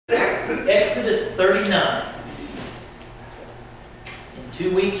Exodus 39. In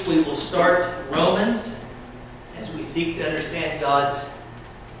 2 weeks we will start Romans as we seek to understand the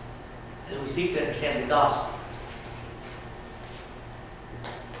gospel.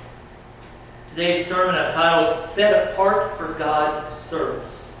 Today's sermon I've titled, Set Apart for God's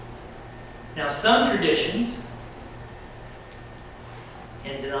Service. Now some traditions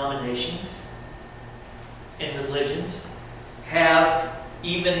and denominations and religions have,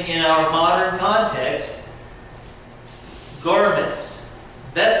 even in our modern context, garments,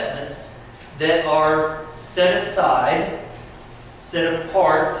 vestments that are set aside, set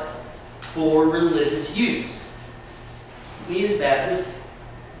apart for religious use. We as Baptists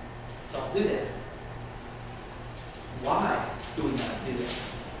don't do that. Why do we not do that?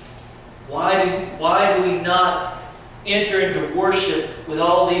 Why do we not enter into worship with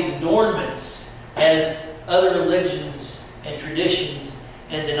all these adornments as other religions and traditions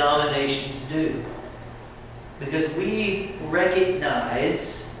and denominations do? Because we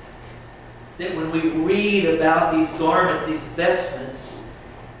recognize that when we read about these garments, these vestments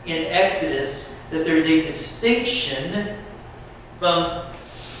in Exodus, that there's a distinction from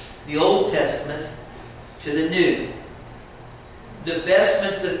the Old Testament to the New. The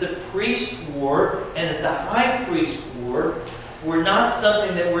vestments that the priest wore and that the high priest wore were not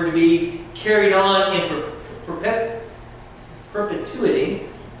something that were to be carried on in perpetuity,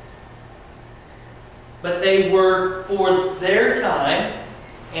 but they were for their time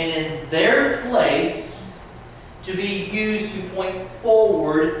and in their place to be used to point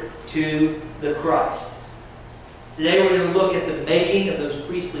forward to the Christ. Today we're going to look at the making of those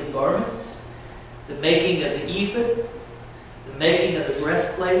priestly garments, the making of the ephod, the making of the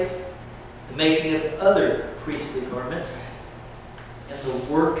breastplate, the making of other priestly garments, and the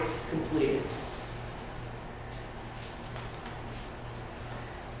work completed.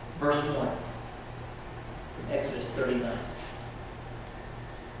 Verse 1 from Exodus 39.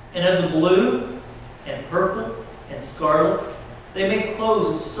 And of the blue and purple and scarlet they made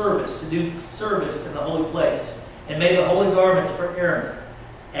clothes of service to do service in the holy place, and made the holy garments for Aaron,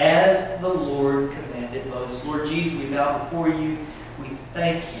 as the Lord commanded Moses. Lord Jesus, we bow before you. We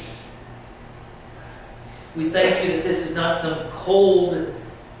thank you. We thank you that this is not some cold,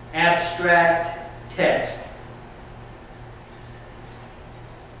 abstract text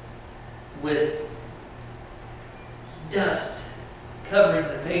with dust covering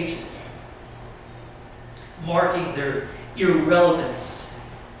the pages, marking their irrelevance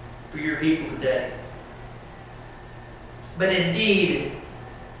for your people today. But indeed,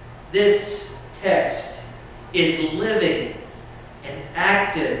 this text is living and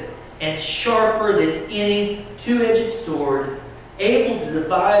active and sharper than any two-edged sword, able to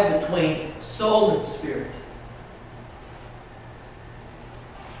divide between soul and spirit.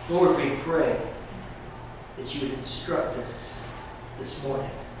 Lord, we pray that you would instruct us this morning,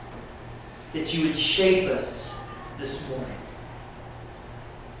 that you would shape us this morning,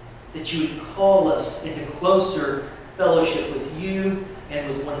 that you would call us into closer fellowship with you and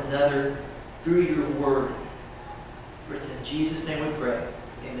with one another through your word. For it's in Jesus' name we pray.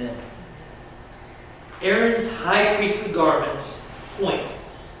 Amen. Aaron's high priestly garments point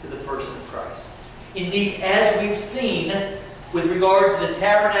to the person of Christ. Indeed, as we've seen with regard to the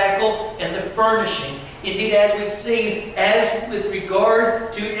tabernacle and the furnishings, indeed, as we've seen, as with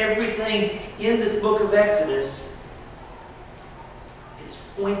regard to everything in this book of Exodus, it's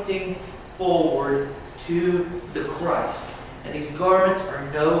pointing forward to the Christ. And these garments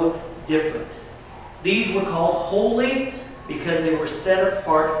are no different. These were called holy because they were set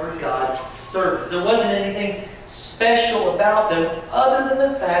apart for God's service. There wasn't anything special about them other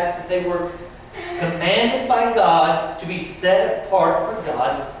than the fact that they were commanded by God to be set apart for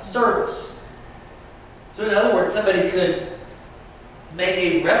God's service. So in other words, somebody could make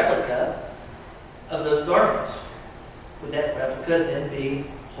a replica of those garments. Would that replica then be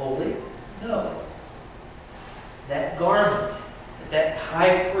holy? No. That garment that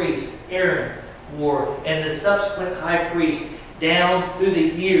high priest Aaron wore and the subsequent high priest down through the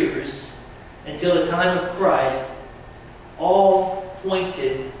years until the time of Christ all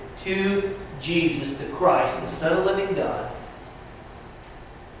pointed to Jesus the Christ, the Son of the living God,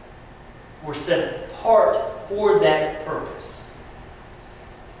 were set apart for that purpose.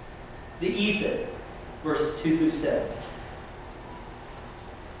 The ephod, verses 2 through 7.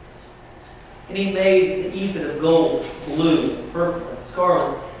 And he made the ephod of gold, blue, purple, and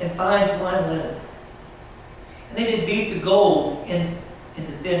scarlet, and fine twined linen. And they did beat the gold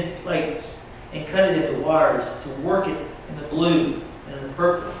into thin plates, and cut it into wires, to work it in the blue, and in the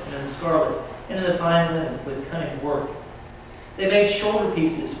purple, and in the scarlet, and in the fine linen with cunning work. They made shoulder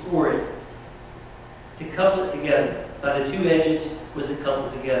pieces for it to couple it together. By the two edges was it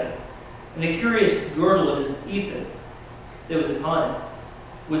coupled together. And the curious girdle of his ephod that was upon it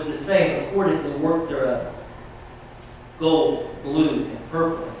was the same according to the work thereof: gold, blue, and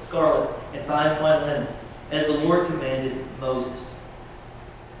purple, and scarlet, and fine twined linen, as the Lord commanded Moses.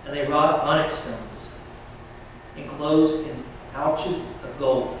 And they wrought onyx stones, enclosed in pouches of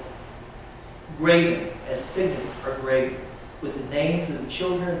gold, graven as signets are graven, with the names of the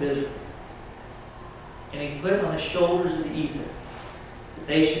children of Israel. And he put on the shoulders of the ephod, that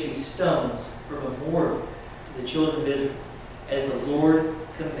they should be stones for memorial to the children of Israel, as the Lord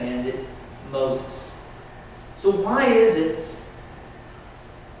commanded Moses. So why is it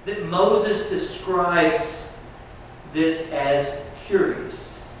that Moses describes this as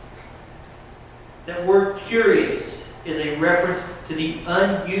curious? That word curious is a reference to the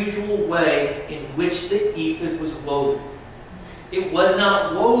unusual way in which the ephod was woven. It was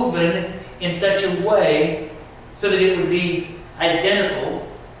not woven in such a way so that it would be identical,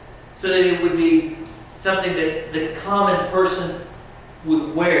 so that it would be something that the common person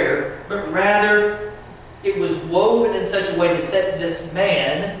would wear, but rather it was woven in such a way to set this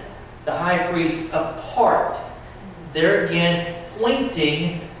man, the high priest, apart. There again,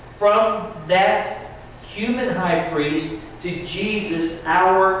 pointing from that human high priest to Jesus,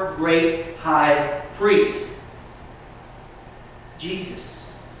 our great high priest.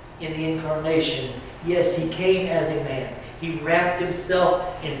 Jesus, in the incarnation, yes, he came as a man. He wrapped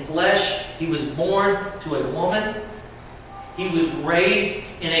himself in flesh. He was born to a woman. He was raised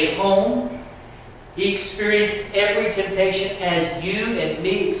in a home. He experienced every temptation as you and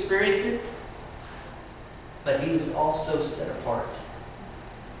me experience it. But he was also set apart.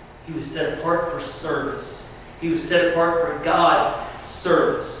 He was set apart for service. He was set apart for God's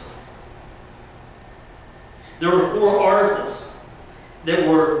service. There were 4 articles that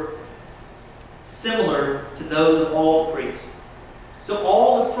were similar to those of all the priests. So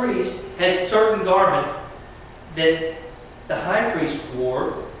all the priests had certain garments that the high priest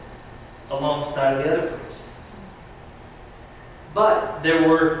wore alongside the other priests. But there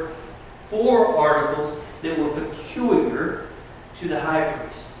were 4 articles that were peculiar to the high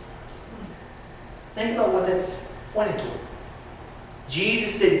priest. Think about what that's pointing toward.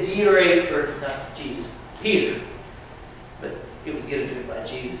 Jesus said, "Ye are a," or not Jesus, Peter, but it was given to him by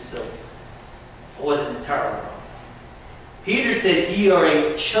Jesus, so it wasn't entirely wrong. Peter said, "Ye are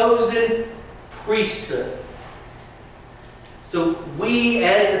a chosen priesthood." So we,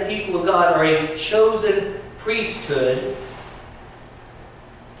 as the people of God, are a chosen priesthood,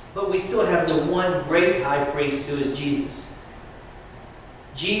 but we still have the one great high priest who is Jesus.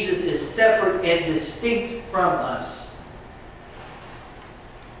 Jesus is separate and distinct from us.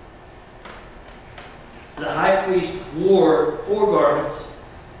 So the high priest wore 4 garments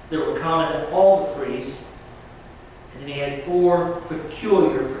that were common to all the priests, and then he had 4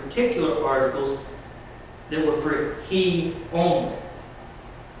 peculiar, particular articles that were for he only.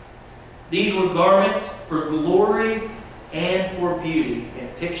 These were garments for glory and for beauty,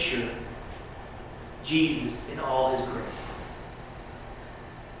 and picture Jesus in all his grace.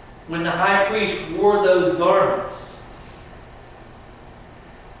 When the high priest wore those garments,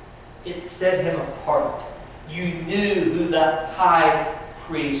 it set him apart. You knew who the high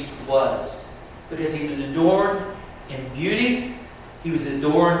priest was, because he was adorned in beauty, he was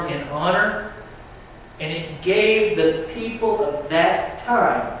adorned in honor, and it gave the people of that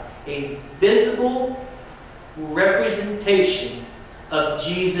time a visible representation of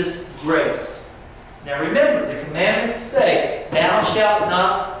Jesus' grace. Now remember, the commandments say, "Thou shalt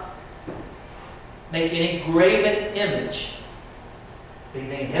not make any graven image,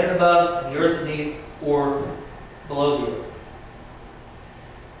 anything in heaven above, and the earth beneath, or below the earth."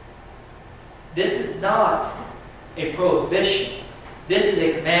 This is not a prohibition. This is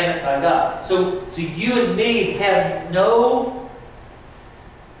a commandment by God. So you and me have no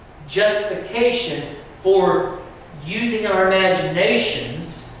justification for using our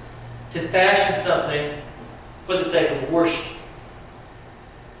imaginations to fashion something for the sake of worship.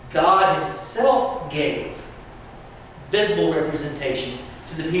 God himself gave visible representations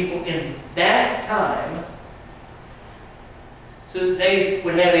to the people in that time so that they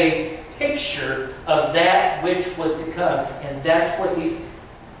would have a picture of that which was to come. And that's what these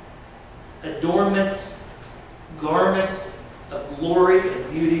adornments, garments of glory and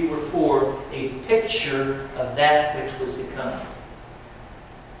beauty were for, a picture of that which was to come.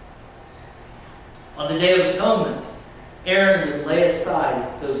 On the Day of Atonement, Aaron would lay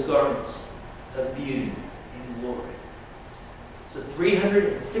aside those garments of beauty and glory. So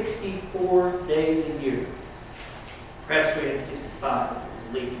 364 days a year, perhaps 365 if it was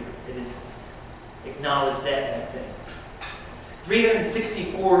a leap year. They didn't acknowledged that back then.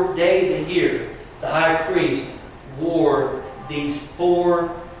 364 days a year, the high priest wore these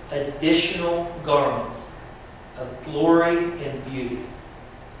 4 additional garments of glory and beauty.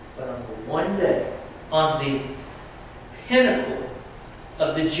 But on the one day, on the pinnacle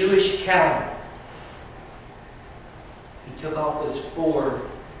of the Jewish calendar, he took off those 4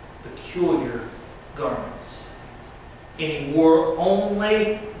 peculiar garments. And he wore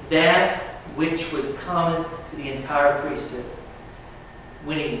only that which was common to the entire priesthood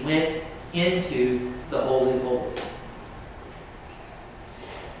when he went into the Holy of Holies.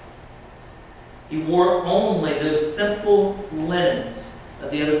 He wore only those simple linens of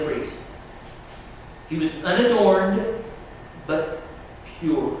the other priests. He was unadorned, but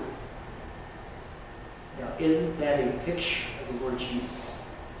pure. Now, isn't that a picture of the Lord Jesus?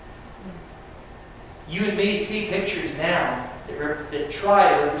 You and me see pictures now that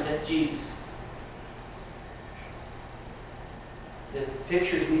try to represent Jesus. The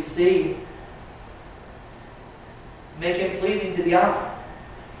pictures we see make him pleasing to the eye.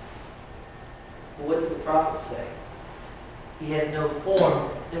 But what did the prophet say? He had no form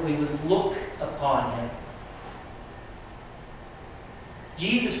that we would look upon him.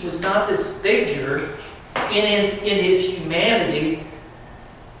 Jesus was not this figure in his humanity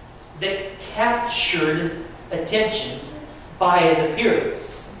that captured attentions by his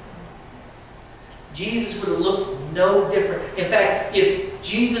appearance. Jesus would have looked no different. In fact, if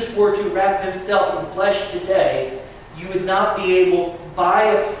Jesus were to wrap himself in flesh today, you would not be able, by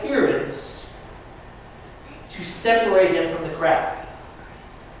appearance, to separate him from the crowd.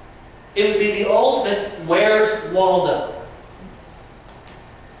 It would be the ultimate Where's Waldo?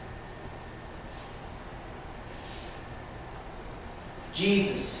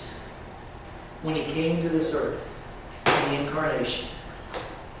 Jesus, when he came to this earth in the incarnation,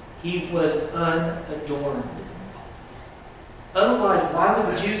 he was unadorned. Otherwise, why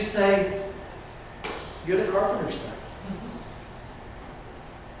would the Jews say, "You're the carpenter's son"?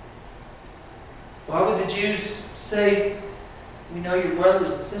 Why would the Jews say, "We know your brothers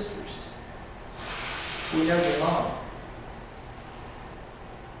and sisters. We know your mom.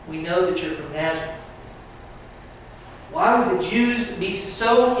 We know that you're from Nazareth"? Why would the Jews be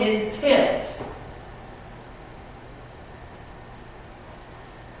so intent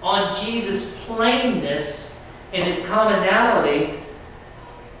on Jesus' plainness and his commonality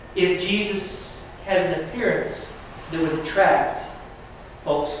if Jesus had an appearance that would attract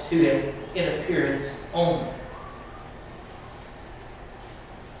folks to him in appearance only?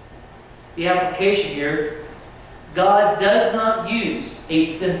 The application here: God does not use a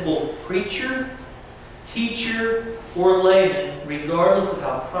simple preacher, teacher, or layman, regardless of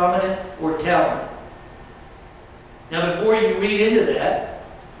how prominent or talented. Now, before you read into that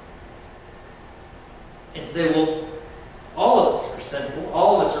and say, well, all of us are sinful,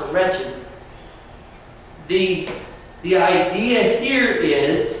 all of us are wretched, the idea here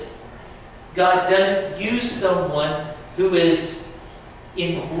is God doesn't use someone who is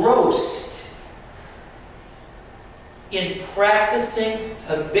engrossed in practicing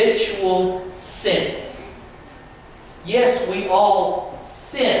habitual sin. Yes, we all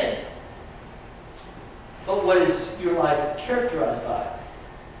sin. But what is your life characterized by?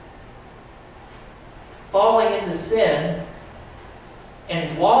 Falling into sin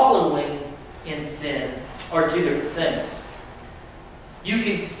and wallowing in sin are 2 different things. You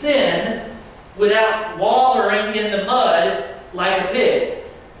can sin without wallowing in the mud like a pig.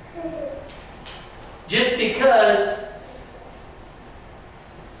 Just because,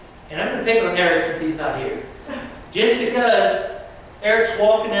 and I'm going to pick on Eric since he's not here. Just because Eric's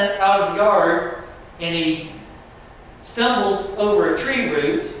walking out of the yard and he stumbles over a tree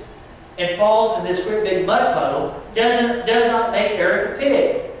root and falls in this great big mud puddle does not make Eric a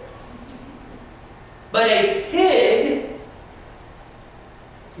pig. But a pig,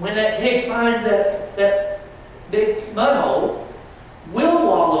 when that pig finds that big mud hole, will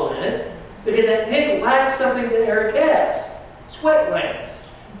wallow in it because that pig lacks something that Eric has: sweat glands.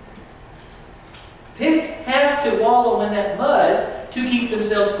 Pigs have to wallow in that mud to keep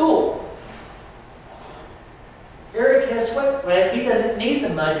themselves cool. Eric has sweat glands. He doesn't need the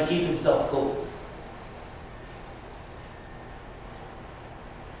mud to keep himself cool.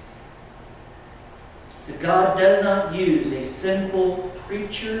 So God does not use a sinful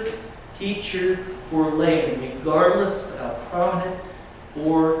preacher, teacher, or layman, regardless of how prominent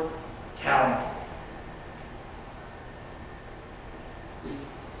or talented.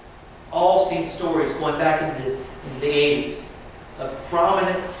 All seen stories going back into the 80s of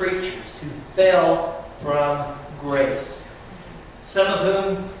prominent preachers who fell from grace. Some of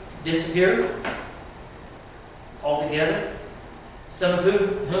whom disappeared, altogether, some of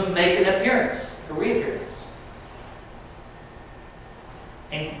whom make an appearance, a reappearance,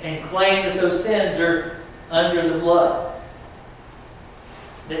 and claim that those sins are under the blood,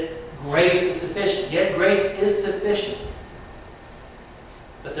 that grace is sufficient. Yet grace is sufficient,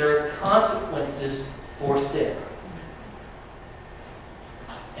 but there are consequences for sin.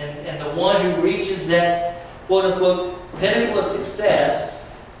 And the one who reaches that quote-unquote pinnacle of success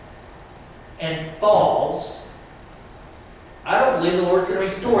and falls, I don't believe the Lord's going to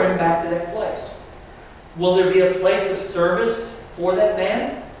restore him back to that place. Will there be a place of service for that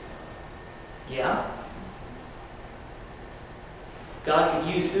man? Yeah. God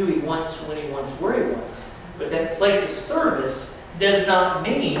can use who He wants, when He wants, where He wants. But that place of service does not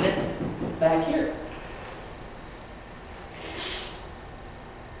mean back here.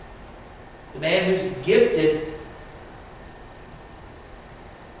 The man who's gifted,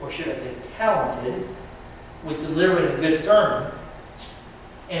 or should I say talented, with delivering a good sermon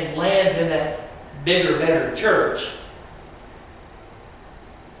and lands in that bigger, better church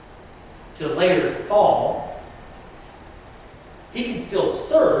to later fall, he can still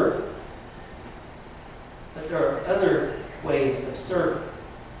serve, but there are other ways of serving.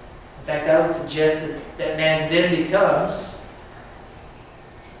 In fact, I would suggest that that man then becomes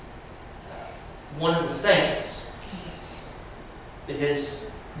one of the saints, because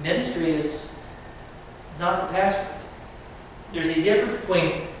ministry is not the pastorate. There's a difference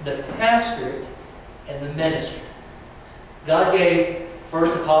between the pastorate and the ministry. God gave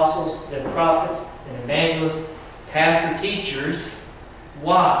first apostles, then prophets, then evangelists, pastor teachers.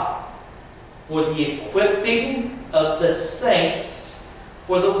 Why? For the equipping of the saints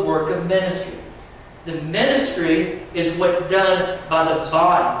for the work of ministry. The ministry is what's done by the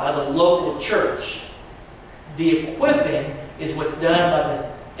body, by the local church. The equipping is what's done by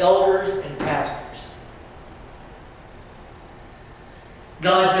the elders and pastors.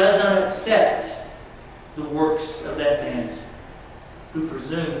 God does not accept the works of that man who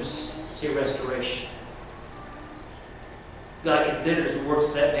presumes a restoration. God considers the works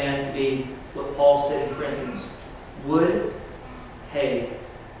of that man to be what Paul said in Corinthians: wood, hay,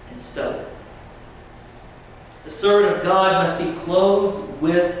 and stubble. The servant of God must be clothed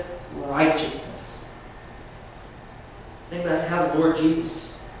with righteousness. Think about how the Lord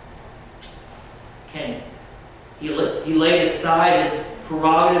Jesus came. He laid aside His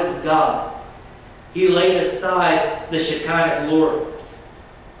prerogatives of God. He laid aside the Shekinah glory.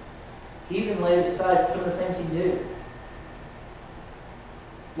 He even laid aside some of the things He knew.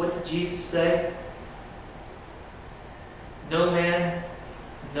 What did Jesus say? No man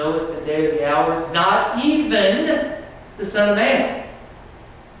knoweth the day or the hour, not even the Son of Man.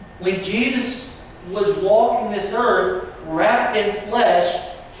 When Jesus was walking this earth, wrapped in flesh,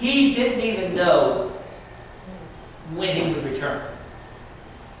 He didn't even know when He would return.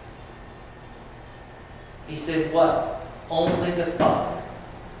 He said what? Only the Father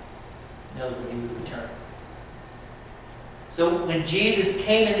knows when He would return. So when Jesus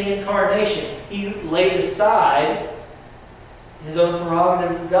came in the incarnation, He laid aside His own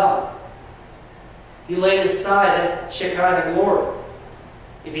prerogatives of God. He laid aside that Shekinah glory.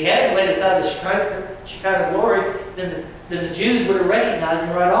 If He hadn't laid aside the Shekinah glory, then the Jews would have recognized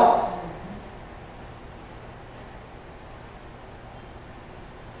Him right off.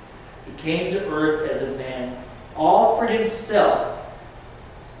 He came to earth as a man, offered Himself.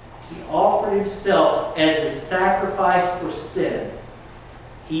 He offered Himself as the sacrifice for sin.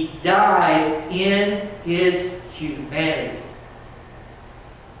 He died in His humanity.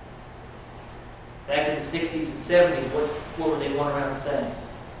 Back in the 60s and 70s, what were they going around saying?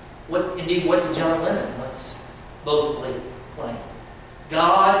 What did John Lennon once boastfully claim?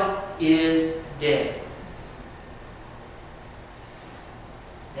 God is dead.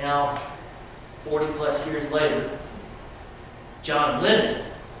 Now, 40 plus years later, John Lennon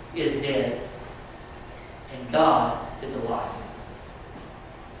is dead and God is alive.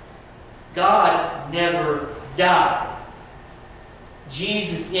 God never died.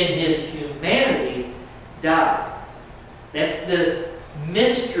 Jesus, in His humanity, died. That's the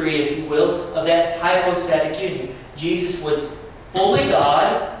mystery, if you will, of that hypostatic union. Jesus was fully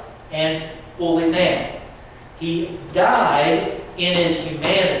God and fully man. He died in His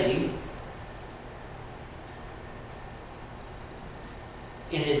humanity.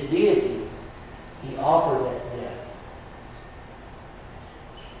 In His deity, He offered that death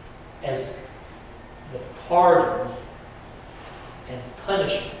as the pardon and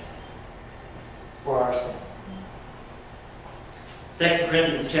punishment for our sin. 2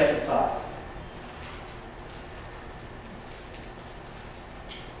 Corinthians chapter 5.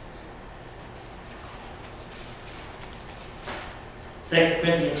 2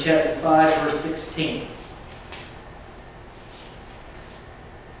 Corinthians chapter 5, verse 16.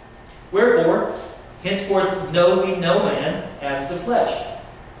 Wherefore, henceforth know we no man after the flesh.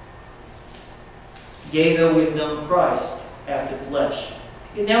 Yea, though we have known Christ after the flesh.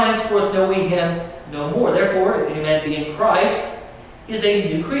 Yet now henceforth know we him no more. Therefore, if any man be in Christ, he is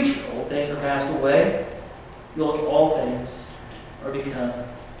a new creature. All things are passed away. Behold, all things are become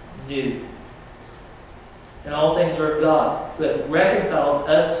new. And all things are of God, who hath reconciled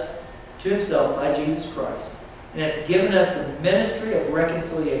us to himself by Jesus Christ, and hath given us the ministry of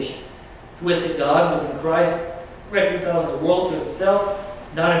reconciliation. To wit, that God was in Christ, reconciling the world to himself,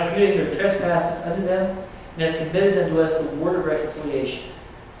 not imputing their trespasses unto them, and hath committed unto us the word of reconciliation.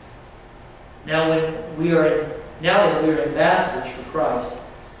 Now that we are ambassadors for Christ,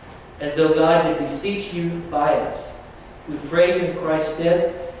 as though God did beseech you by us, we pray you in Christ's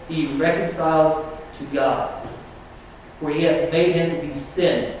stead, be ye reconciled to God. For he hath made him to be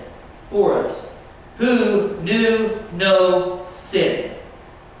sin for us, who knew no sin.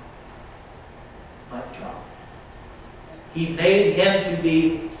 Mic drop. He made him to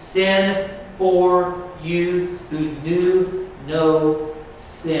be sin for you who knew no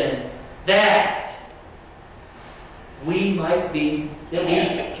sin, that we might be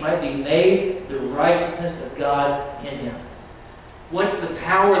made the righteousness of God in him. What's the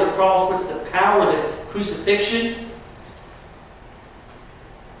power of the cross? What's the power of the crucifixion?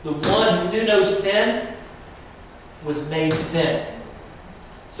 The one who knew no sin was made sin,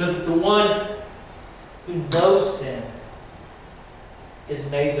 so that the one who knows sin is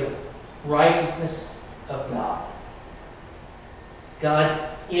made the righteousness of God.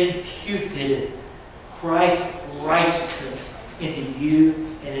 God imputed Christ's righteousness into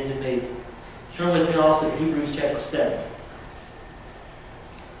you and into me. Turn with me also to Hebrews chapter 7.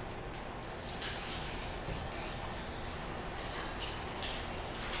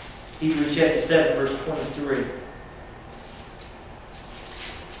 Hebrews chapter 7, verse 23.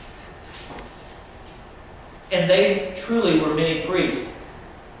 And they truly were many priests,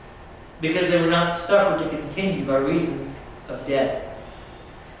 because they were not suffered to continue by reason of death.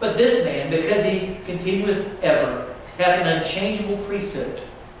 But this man, because he continueth ever, hath an unchangeable priesthood.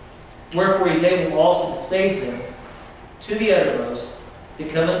 Wherefore he is able also to save them to the uttermost, to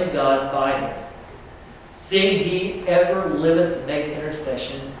come unto God by him, seeing he ever liveth to make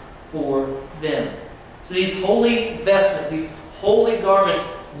intercession for them. So these holy vestments, these holy garments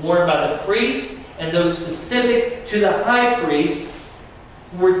worn by the priest and those specific to the high priest,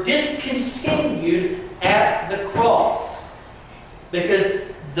 were discontinued at the cross. Because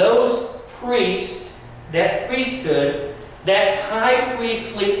those priests, that priesthood, that high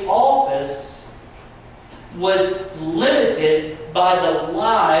priestly office was limited by the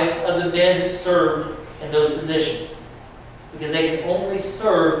lives of the men who served in those positions. Because they could only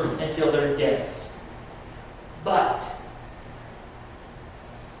serve until their deaths. But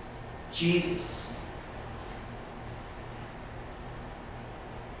Jesus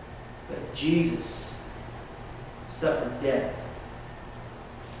suffered death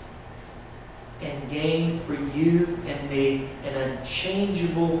and gained for you and me an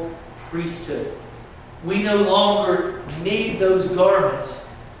unchangeable priesthood. We no longer need those garments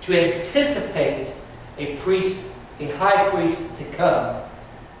to anticipate a high priest to come,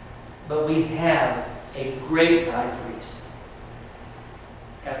 but we have a great high priest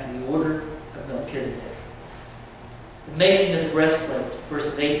after the order of Melchizedek. The making of the breastplate,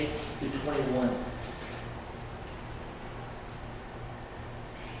 verses 8 through 21.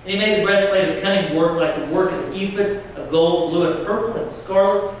 And he made the breastplate of cunning work, like the work of the ephod, of gold, blue, and purple, and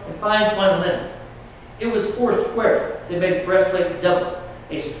scarlet, and fine twined linen. It was 4 square. They made the breastplate double.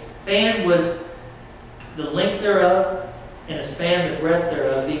 A span was the length thereof, and a span the breadth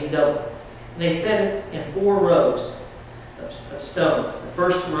thereof, being double. And they set it in 4 rows of stones. The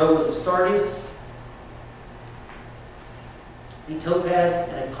first row was of sardius, the topaz,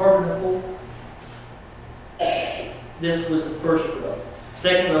 and a carbuncle. This was the first row.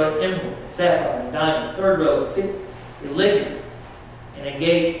 Second row, an emerald, a sapphire, and a diamond. Third row, a ligure, and a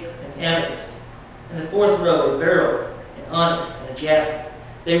agate, and amethyst. And the fourth row, a beryl, an onyx, and a jasper.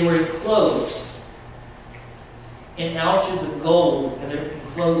 They were enclosed in ouches of gold and their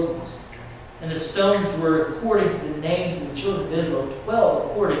enclosements. And the stones were according to the names of the children of Israel,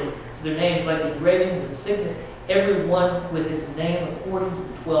 12 according to their names, like the engravings and the signet, every one with his name according to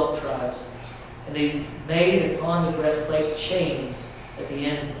the 12 tribes. And they made upon the breastplate chains at the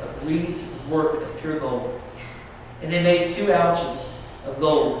ends of wreathed work of pure gold. And they made 2 ouches of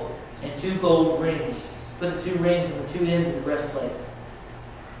gold and 2 gold rings. Put the 2 rings on the 2 ends of the breastplate.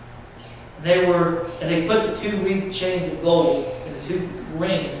 And they put the 2 wreathed chains of gold in the 2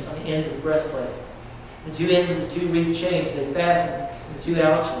 rings on the ends of the breastplate. The 2 ends of the 2 wreath chains they fastened in the 2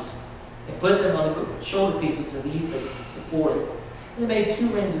 ouches, and put them on the shoulder pieces of the ephod before it. And they made 2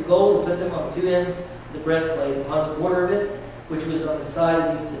 rings of gold and put them on the 2 ends of the breastplate upon the border of it, which was on the side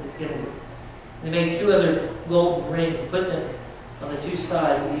of the ephod inward. And they made 2 other golden rings and put them on the 2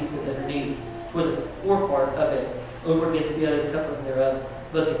 sides of the ephod underneath, toward the forepart of it, over against the other coupling thereof,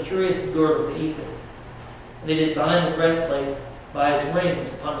 above the curious girdle of the ephod. And they did bind the breastplate by his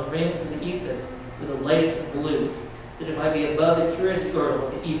rings upon the rings of the ephod with a lace of blue, that it might be above the curious girdle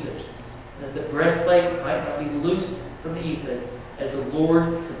of the ephod, and that the breastplate might not be loosed from the ephod, as the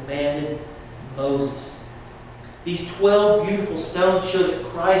Lord commanded Moses. These 12 beautiful stones show that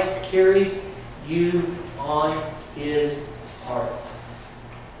Christ carries you on his heart.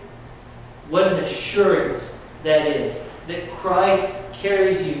 What an assurance that is, that Christ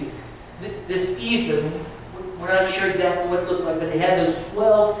carries you. This ephod, we're not sure exactly what it looked like, but it had those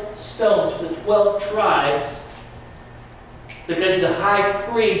 12 stones for the 12 tribes, because the high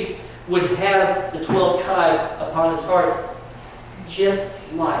priest would have the 12 tribes upon his heart,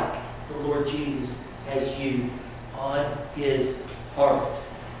 just like the Lord Jesus has you on his heart.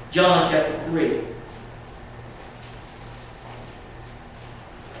 John chapter 3.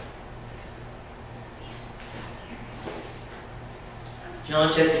 John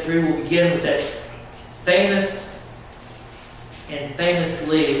chapter 3 will begin with that famous and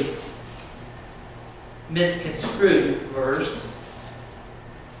famously misconstrued verse,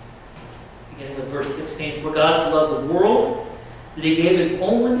 beginning with verse 16. For God so loved the world that he gave his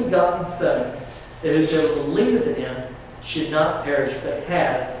only begotten Son, that whosoever believeth in him should not perish but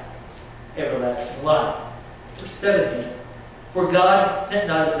have everlasting life. Verse 17. For God sent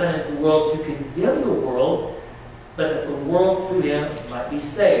not his Son into the world to condemn the world, but that the world through him might be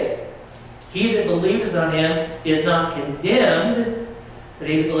saved. He that believeth on him is not condemned, but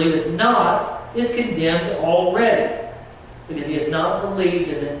he that believeth not is condemned already, because he hath not believed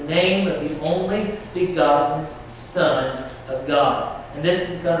in the name of the only begotten Son of God. And this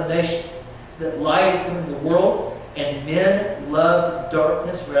is the condemnation, that light is come into the world, and men loved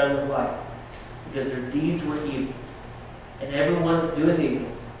darkness rather than light, because their deeds were evil. And everyone that doeth evil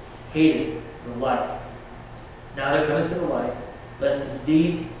hated the light. Now they're coming to the light, lest his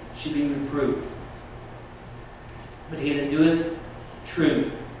deeds should be reproved. But he that doeth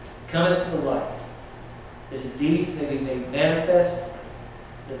truth cometh to the light, that his deeds may be made manifest,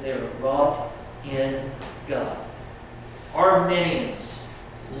 that they are wrought in God. Arminians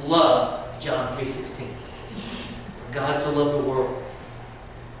love John 3:16. God so loved the world.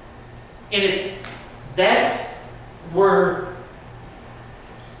 And if that's where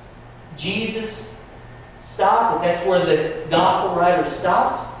Jesus stopped, if that's where the gospel writer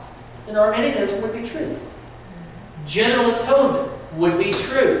stopped, then Arminianism would be true. General atonement would be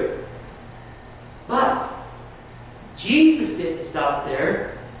true. But Jesus didn't stop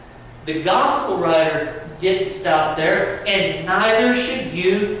there. The gospel writer didn't stop there, and neither should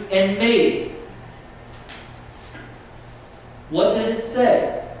you and me. What does it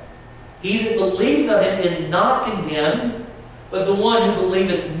say? He that believeth on him is not condemned, but the one who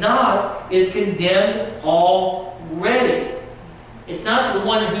believeth not is condemned already. It's not that the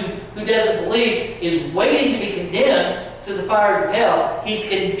one who doesn't believe is waiting to be condemned to the fires of hell. He's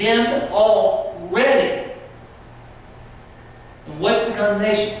condemned already. And what's the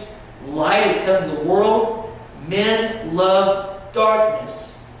condemnation? Light has come to the world. Men love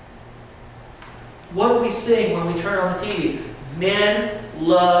darkness. What are we seeing when we turn on the TV? Men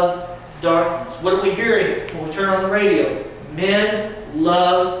love darkness. What are we hearing when we turn on the radio? Men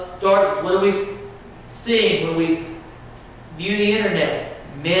love darkness. What are we seeing when we view the internet?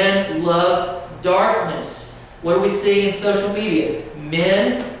 Men love darkness. What are we seeing in social media?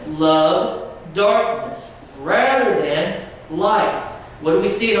 Men love darkness rather than light. What do we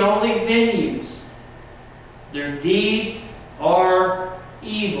see in all these venues? Their deeds are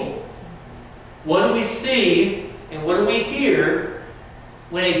evil. What do we see and what do we hear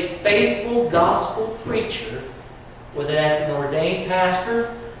when a faithful gospel preacher, whether that's an ordained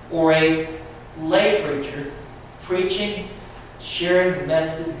pastor or a lay preacher, preaching, sharing the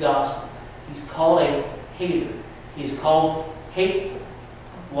message of the gospel, he's called a hater. He's called hateful.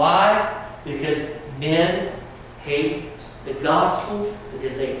 Why? Because men hate the gospel,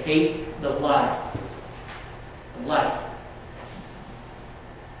 because they hate the light. The light.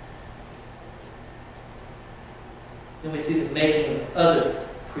 Then we see the making of other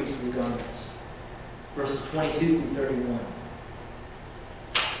priestly garments. Verses 22 through 31.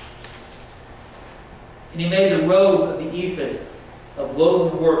 And he made the robe of the ephod of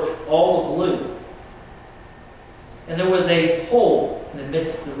woven work, all of blue. And there was a hole in the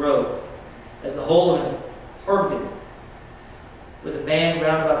midst of the road, as the hole of an harpin, with a band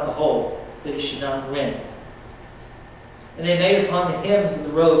round about the hole, that it should not rend. And they made upon the hems of the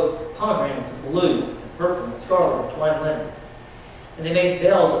robe pomegranates of blue, and purple, and scarlet, and twined linen. And they made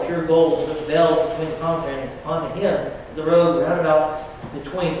bells of pure gold, and put the bells between the pomegranates upon the hem of the robe round about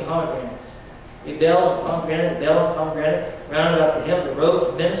between the pomegranates. A bell and pomegranate, round about the hem of the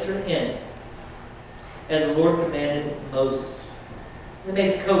robe to minister in, as the Lord commanded Moses. They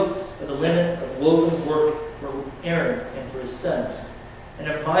made coats of the linen of woven work for Aaron and for his sons, and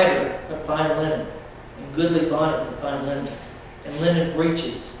a mitre of fine linen, and goodly bonnets of fine linen, and linen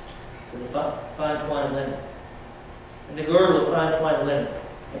breeches of the fine twined linen, and the girdle of fine twined linen,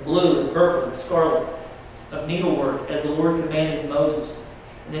 and blue and purple and scarlet of needlework, as the Lord commanded Moses.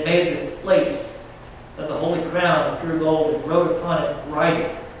 And they made the plate of the holy crown of pure gold, and wrote upon it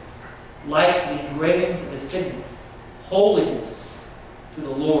writing, like to the engravings of the signet, holiness to the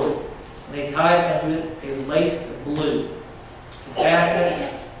Lord. And they tied unto it a lace of blue, to fasten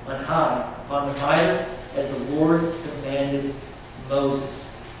it on high upon the mitre, as the Lord commanded Moses.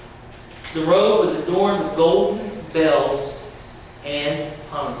 The robe was adorned with golden bells and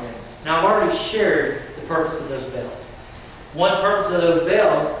pomegranates. Now, I've already shared the purpose of those bells. One purpose of those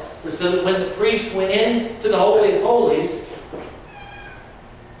bells was so that when the priest went into the Holy of Holies,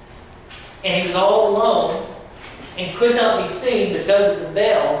 and he was all alone and could not be seen because of the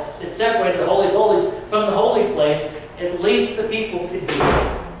veil that separated the Holy of Holies from the holy place, at least the people could hear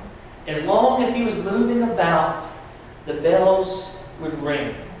him. As long as he was moving about, the bells would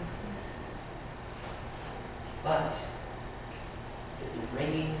ring. But if the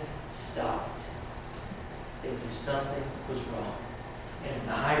ringing stopped, they knew something was wrong. And if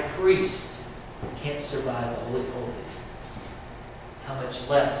the high priest can't survive the Holy of Holies, how much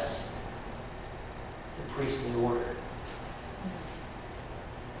less the priestly order?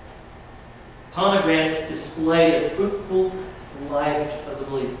 Pomegranates display the fruitful life of the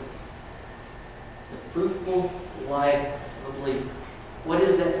believer. The fruitful life of a believer. What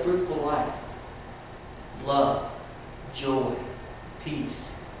is that fruitful life? Love, joy,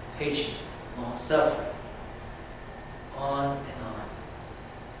 peace, patience, long-suffering. On and on.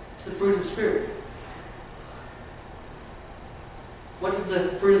 It's the fruit of the Spirit. What does the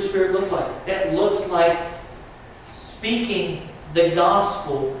fruit of the Spirit look like? That looks like speaking the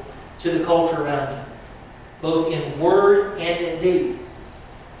gospel to the culture around you, both in word and in deed.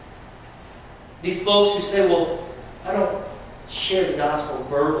 These folks who say, well, I don't share the gospel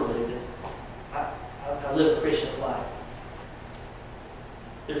verbally, but I live a Christian life.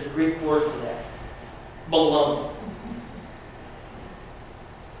 There's a Greek word for that. Baloney.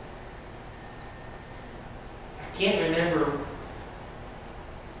 I can't remember,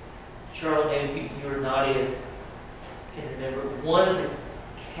 Charlotte, maybe you or Nadia can remember, one of the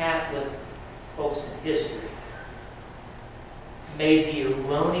Catholic folks in history made the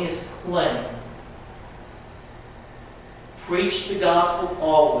erroneous claim, preach the gospel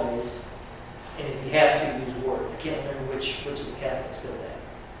always, and if you have to, use words. I can't remember which of the Catholics said that.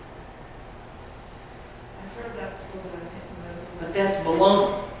 I've heard that before, but I can't remember. But that's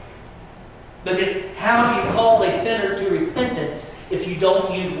baloney. Because how do you call a sinner to repentance if you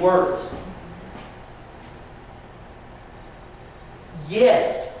don't use words?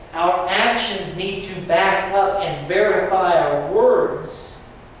 Yes, our actions need to back up and verify our words.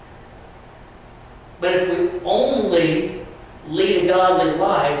 But if we only lead a godly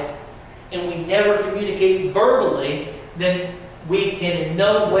life and we never communicate verbally, then we can in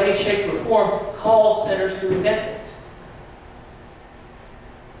no way, shape, or form call sinners to repentance.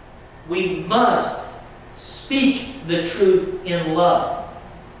 We must speak the truth in love.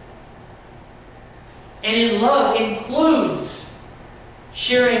 And in love includes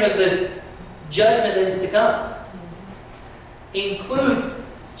sharing of the judgment that is to come. It includes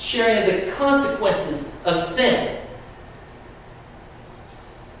sharing of the consequences of sin.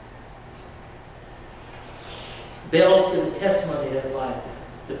 Bells give the testimony of that life.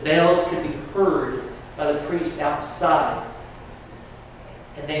 The bells could be heard by the priest outside.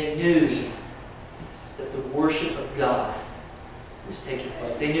 And they knew that the worship of God was taking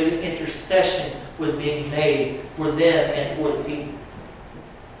place. They knew that intercession was being made for them and for the people.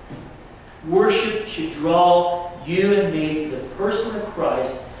 Worship should draw you and me to the person of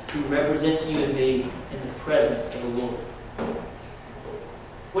Christ who represents you and me in the presence of the Lord.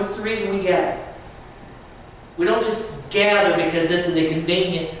 What's the reason we gather? We don't just gather because this is a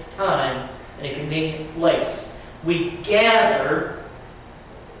convenient time and a convenient place. We gather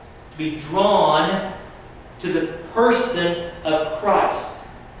to be drawn to the person of Christ.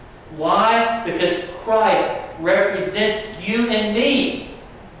 Why? Because Christ represents you and me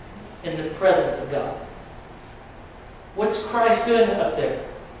in the presence of God. What's Christ doing up there?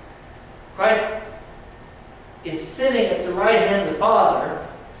 Christ is sitting at the right hand of the Father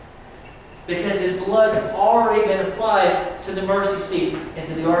because His blood's already been applied to the mercy seat and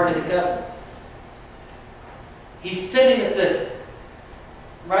to the Ark of the Covenant. He's sitting at the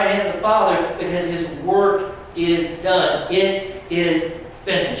right hand of the Father because His work is done. It is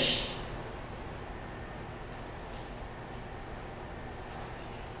finished.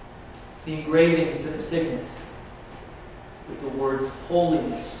 The engravings of the signet with the words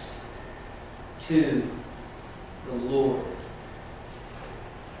holiness to the Lord.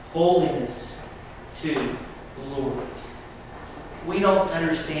 Holiness to the Lord. We don't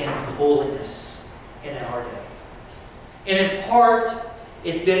understand holiness in our day. And in part,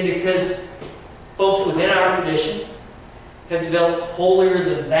 it's been because folks within our tradition have developed holier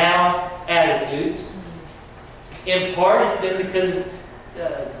than thou attitudes. In part, it's been because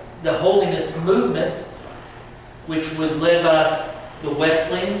of the holiness movement, which was led by the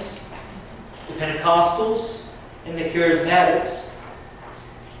Wesleyans, the Pentecostals, and the Charismatics,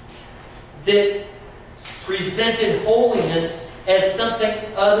 that presented holiness as something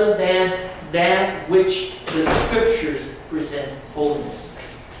other than that which the Scriptures present holiness.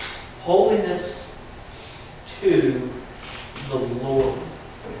 Holiness to the Lord.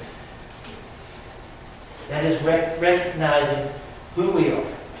 That is recognizing who we are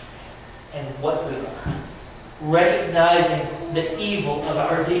and what we are. Recognizing the evil of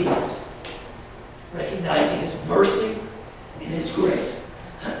our deeds. Recognizing His mercy and His grace.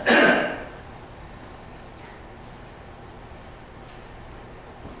 And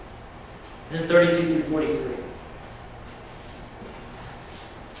then 32 through 43.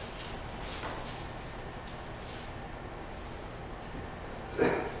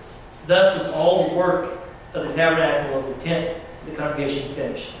 Thus was all the work of the tabernacle of the tent of the congregation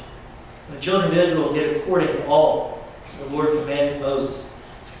finished. And the children of Israel did according to all the Lord commanded Moses.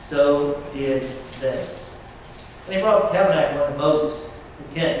 So did they. And they brought the tabernacle unto Moses,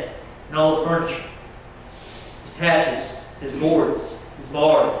 the tent, and all the furniture, his taches, his boards, his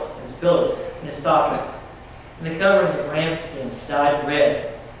bars, and his pillars, and his sockets, and the covering of ram skins dyed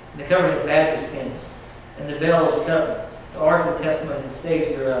red, and the covering of badger skins, and the veil of the covering, the ark of the testimony, and the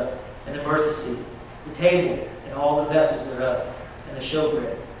staves thereof, and the mercy seat, the table, and all the vessels thereof, and the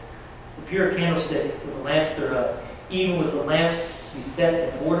showbread, the pure candlestick with the lamps thereof, even with the lamps to be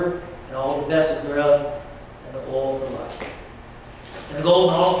set in order, and all the vessels thereof, and the oil for light. And the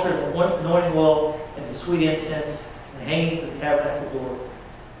golden altar, and the anointing oil, and the sweet incense, and the hanging for the tabernacle door.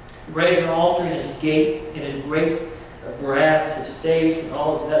 The brazen altar and his gate, and his grate of brass, his staves, and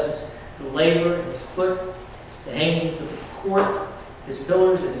all his vessels, the laver and his foot, the hangings of the court, his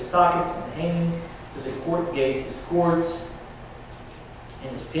pillars and his sockets, and the hanging of the court gate, his cords,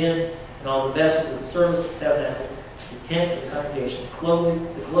 and his pins, and all the vessels of the service of the tabernacle, the tent of the congregation, the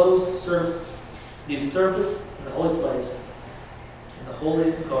clothes of service, the service in the holy place, and the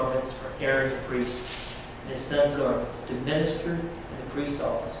holy garments for Aaron the priest, and his son's garments, to minister in the priest's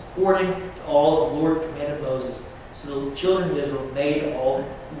office, according to all the Lord commanded Moses. So the children of Israel made all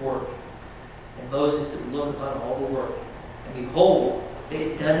the work, and Moses did look upon all the work. And behold, they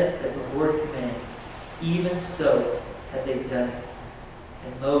had done it as the Lord commanded. Even so had they done it.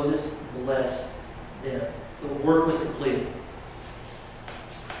 And Moses blessed them. The work was completed.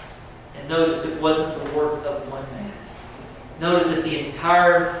 And notice it wasn't the work of one man. Notice that the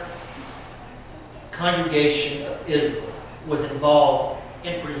entire congregation of Israel was involved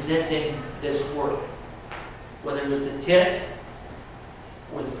in presenting this work. Whether it was the tent,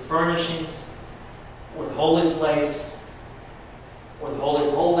 or the furnishings, or the holy place, or the Holy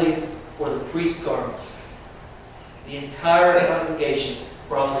of Holies, or the priest's garments. The entire congregation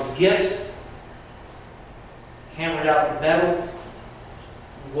brought the gifts, hammered out the metals,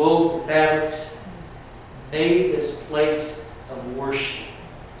 wove the fabrics, made this place of worship.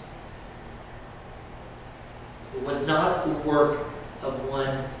 It was not the work of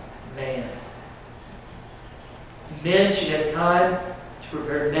one man. Men should have time to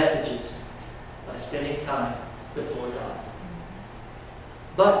prepare messages by spending time before God.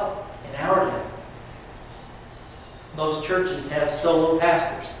 But in our day, most churches have solo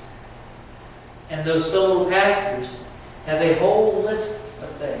pastors. And those solo pastors have a whole list of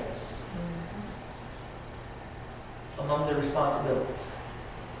things among their responsibilities.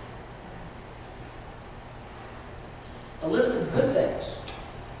 A list of good things.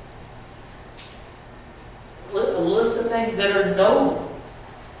 A list of things that are noble.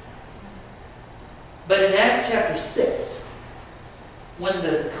 But in Acts chapter 6, when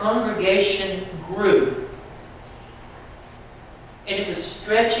the congregation grew And it was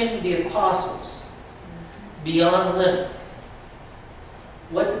stretching the apostles beyond limit.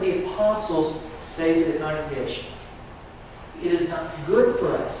 What did the apostles say to the congregation? It is not good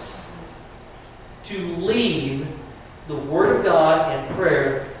for us to leave the Word of God and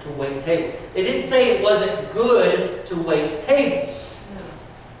prayer to wait tables. They didn't say it wasn't good to wait tables.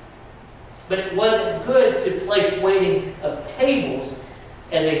 But it wasn't good to place waiting of tables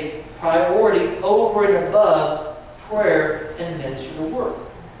as a priority over and above prayer and the ministry of the Word.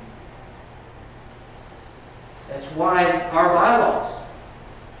 That's why our bylaws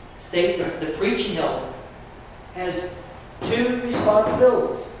state that the preaching elder has two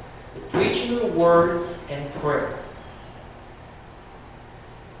responsibilities: the preaching of the Word and prayer.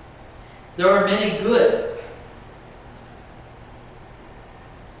 There are many good: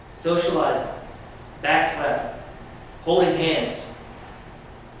 socializing, backsliding, holding hands,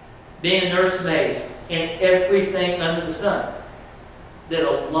 being a nursemaid, and everything under the sun that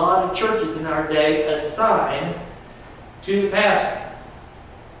a lot of churches in our day assign to the pastor.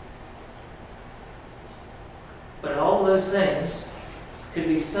 But all those things could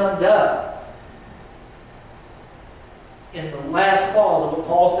be summed up in the last clause of what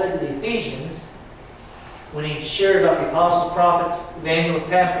Paul said to the Ephesians when he shared about the apostles, prophets, evangelists,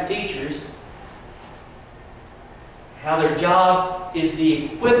 pastors, teachers, how their job is the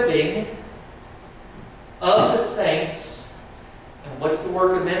equipping of the saints. And what's the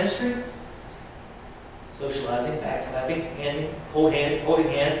work of ministry? Socializing, backslapping, holding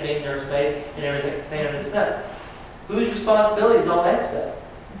hands, being nursemaid, and everything under the sun. Whose responsibility is all that stuff?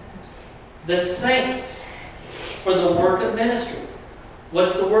 The saints for the work of ministry.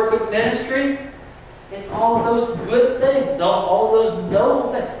 What's the work of ministry? It's all of those good things, all of those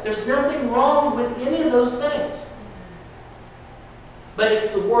noble things. There's nothing wrong with any of those things. But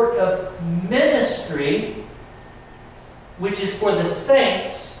it's the work of ministry, which is for the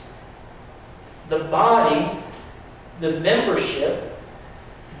saints, the body, the membership,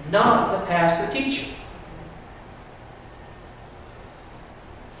 not the pastor-teacher.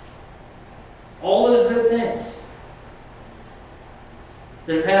 All those good things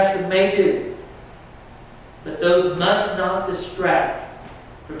that a pastor may do, but those must not distract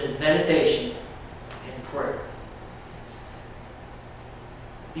from his meditation and prayer.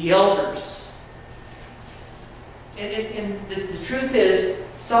 The elders. And the truth is,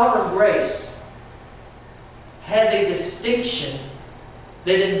 sovereign grace has a distinction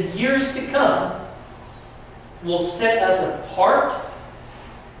that in years to come will set us apart.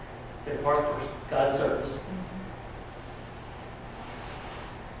 Set apart for God's service.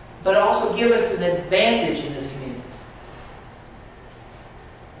 But also give us an advantage in this community.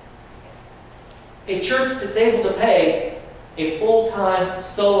 A church that's able to pay a full-time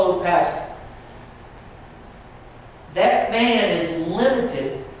solo pastor, that man is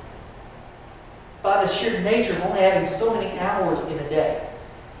limited by the sheer nature of only having so many hours in a day,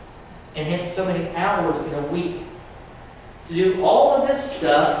 and hence so many hours in a week, to do all of this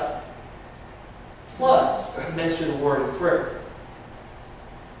stuff plus minister the Word and prayer.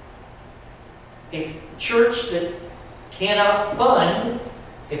 A church that cannot fund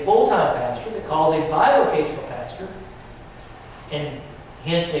a full-time pastor, that calls a bivocational pastor, and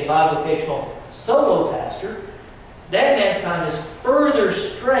hence a bivocational solo pastor, that man's time is further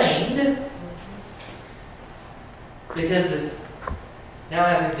strained because of now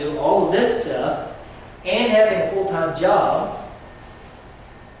having to do all of this stuff and having a full-time job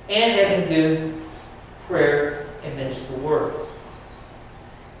and having to do prayer and minister the Word.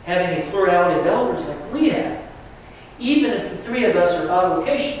 Having a plurality of elders like we have, even if the three of us are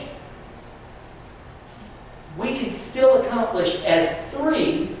bivocational, we can still accomplish as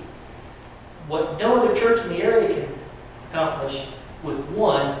three what no other church in the area can accomplish with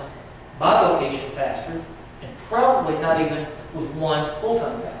one bivocational pastor, and probably not even with one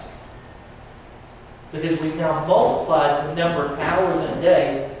full-time pastor. Because we've now multiplied the number of hours in a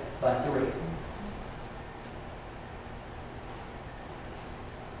day by 3.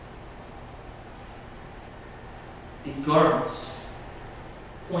 These garments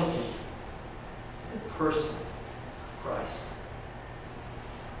pointed to the person of Christ.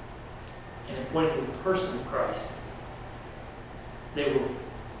 And in pointing to the person of Christ, they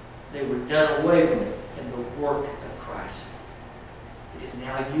were done away with in the work of Christ. Because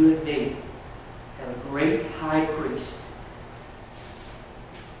now you and me have a great high priest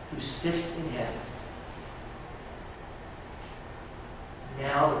who sits in heaven.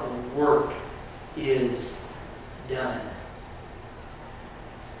 Now that the work is done,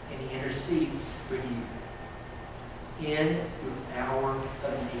 and He intercedes for you in your hour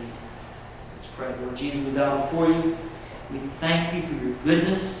of need. Let's pray. Lord Jesus, we bow before you. We thank you for your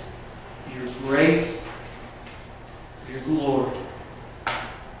goodness, for your grace, for your glory.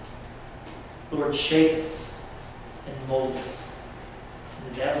 Lord, shape us and mold us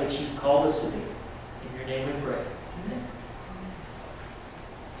into that which you called us to be. In your name we pray. Amen.